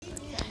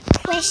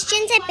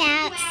Questions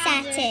about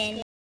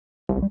Saturn.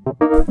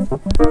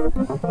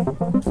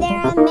 There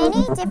are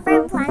many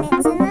different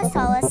planets in the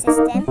solar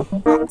system,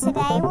 but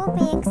today we'll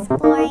be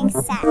exploring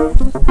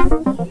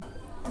Saturn.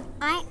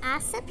 I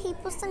asked the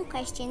people some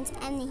questions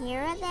and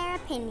here are their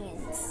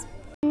opinions.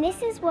 And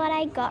this is what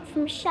I got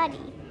from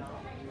Shuddy.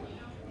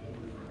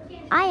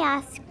 I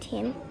asked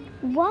him,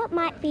 what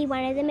might be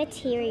one of the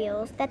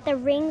materials that the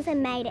rings are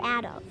made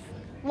out of?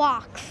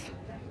 Wax.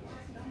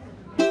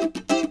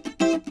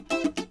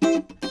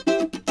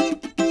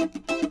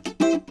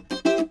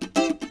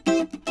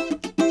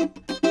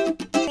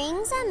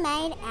 Rings are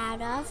made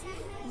out of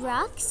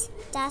rocks,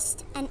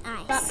 dust and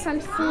ice. But from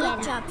Sienna.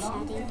 Good job,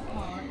 Shuddy.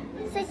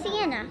 So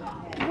Sienna,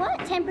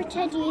 what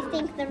temperature do you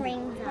think the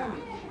rings are?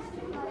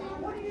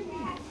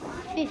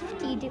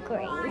 50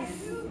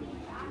 degrees.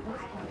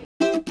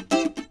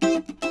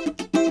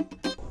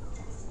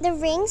 The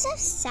rings of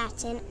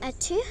Saturn are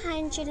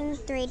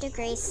 203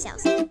 degrees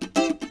Celsius.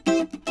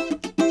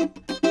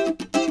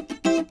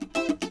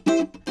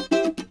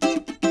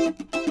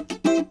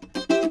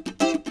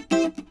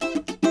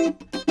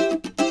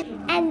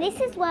 And this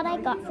is what I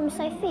got from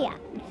Sophia.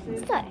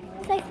 So,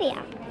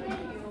 Sophia,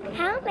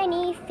 how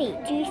many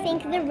feet do you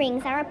think the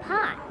rings are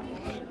apart?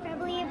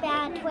 Probably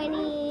about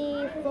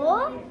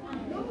 24.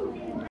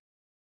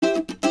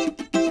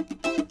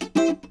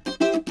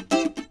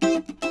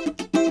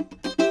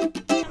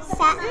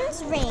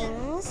 Saturn's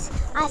rings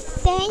are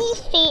 30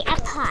 feet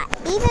apart,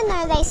 even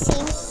though they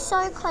seem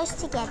so close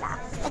together.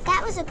 But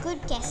that was a good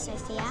guess,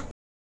 Sophia.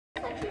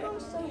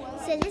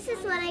 So this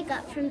is what I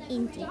got from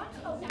Indy.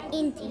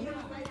 Indy,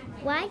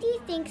 why do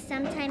you think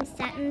sometimes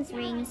Saturn's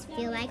rings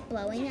feel like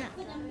blowing up?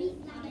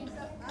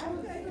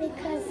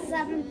 Because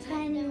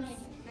sometimes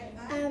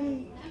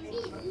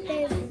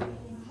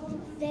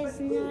there's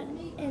not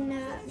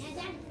enough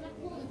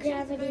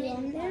gravity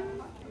on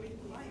them.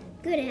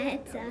 Good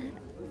answer.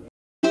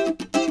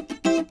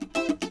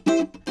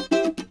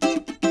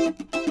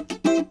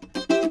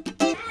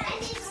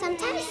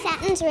 Sometimes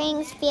Saturn's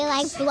rings feel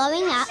like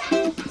blowing up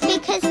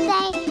because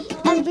they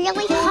are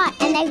really hot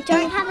and they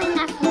don't have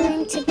enough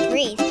room to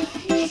breathe.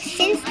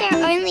 Since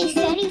they're only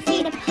 30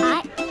 feet